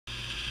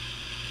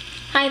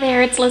Hi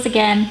there, it's Liz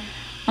again.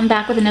 I'm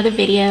back with another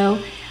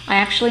video. I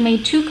actually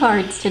made 2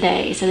 cards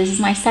today, so this is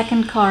my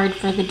second card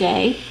for the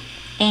day.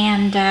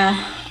 And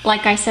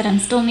like I said, I'm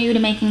still new to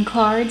making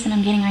cards and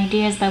I'm getting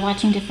ideas by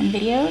watching different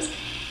videos.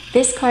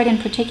 This card in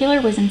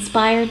particular was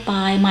inspired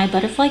by my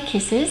butterfly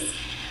kisses.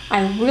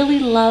 I really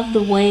love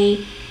the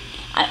way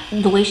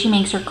she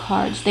makes her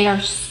cards. They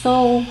are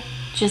so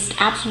just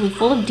absolutely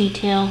full of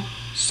detail,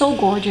 so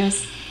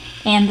gorgeous.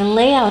 And the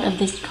layout of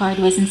this card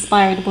was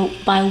inspired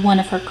by one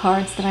of her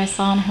cards that I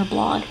saw on her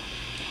blog.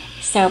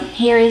 So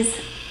here is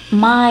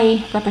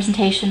my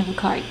representation of the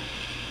card.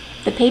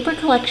 The paper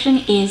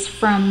collection is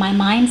from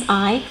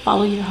MyMind'sEye,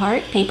 Follow Your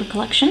Heart paper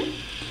collection.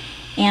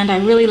 And I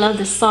really love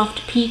the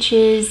soft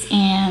peaches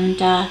and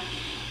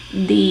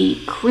the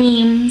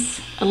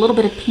creams, a little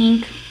bit of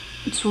pink.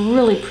 It's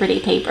really pretty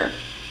paper.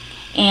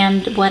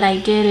 And what I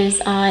did is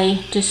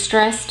I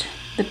distressed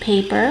the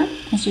paper.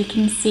 As you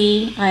can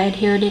see, I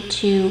adhered it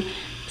to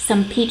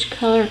some peach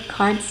colored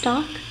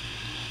cardstock,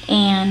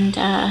 and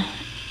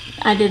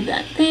I did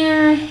that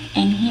there.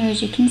 And here,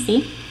 as you can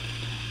see,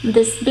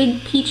 this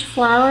big peach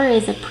flower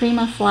is a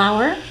prima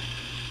flower,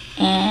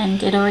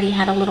 and it already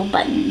had a little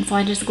button, so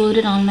I just glued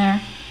it on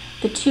there.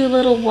 The 2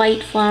 little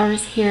white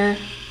flowers here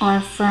are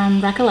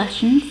from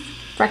Recollections,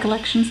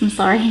 I'm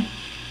sorry.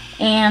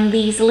 And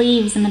these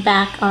leaves in the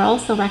back are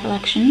also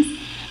Recollections.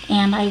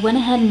 And I went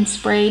ahead and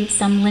sprayed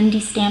some Lindy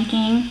Stamp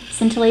Gang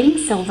Scintillating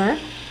Silver,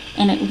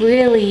 and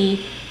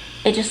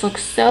it just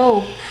looks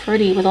so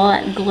pretty with all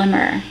that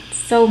glimmer. It's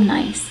so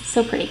nice,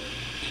 so pretty.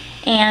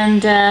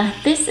 And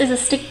this is a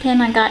stick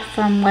pin I got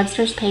from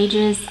Webster's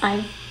Pages.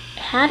 I've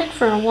had it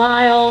for a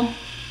while,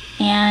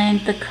 and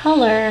the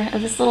color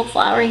of this little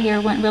flower here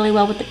went really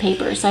well with the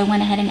paper, so I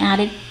went ahead and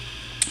added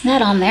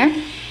that on there.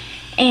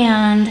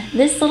 And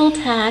this little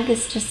tag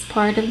is just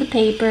part of the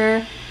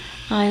paper.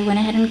 I went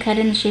ahead and cut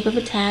it in the shape of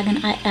a tag,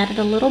 and I added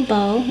a little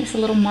bow. This is a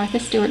little Martha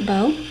Stewart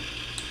bow.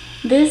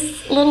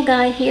 This little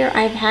guy here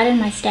I've had in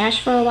my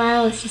stash for a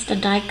while. It's just a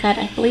die cut.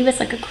 I believe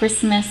it's like a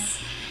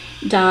Christmas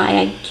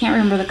die. I can't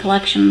remember the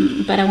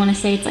collection, but I want to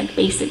say it's like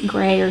basic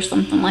gray or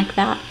something like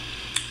that.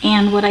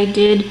 And what I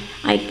did,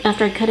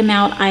 after I cut him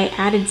out, I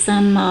added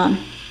some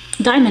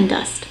diamond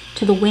dust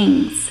to the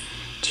wings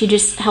to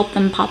just help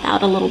them pop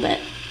out a little bit.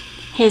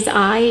 His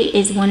eye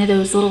is one of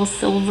those little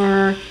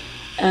silver,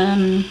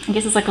 I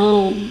guess it's like a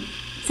little,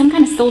 some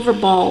kind of silver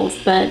balls,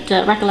 but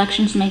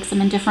Recollections makes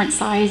them in different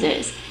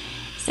sizes.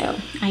 So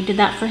I did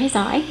that for his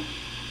eye.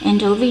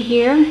 And over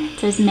here it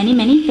says many,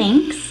 many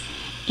thanks.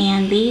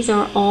 And these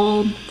are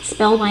all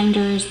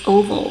Spellbinders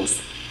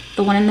ovals.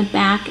 The one in the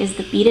back is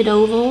the beaded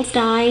ovals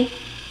die,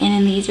 and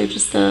then these are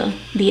just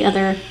the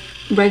other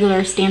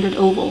regular standard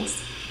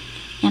ovals.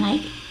 And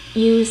I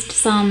used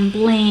some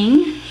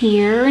bling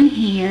here and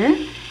here,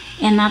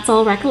 and that's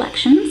all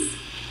Recollections.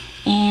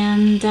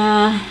 And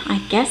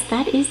I guess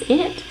that is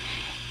it.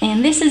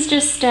 And this is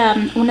just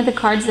one of the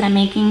cards that I'm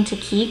making to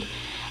keep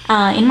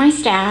in my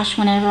stash.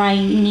 Whenever I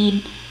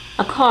need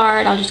a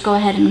card, I'll just go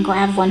ahead and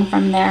grab one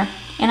from there.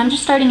 And I'm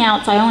just starting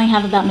out, so I only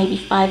have about maybe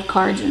 5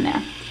 cards in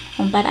there.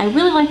 But I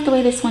really like the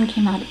way this one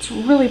came out. It's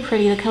really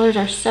pretty. The colors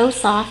are so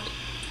soft.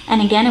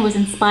 And again, it was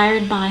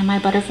inspired by my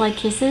butterfly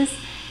kisses.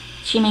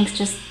 She makes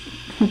just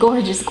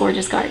gorgeous,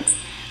 gorgeous cards.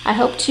 I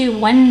hope to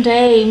one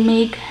day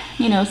make,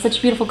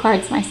 such beautiful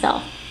cards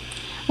myself.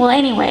 Well,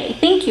 anyway,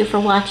 thank you for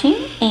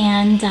watching,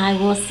 and I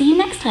will see you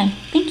next time.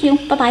 Thank you.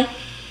 Bye-bye.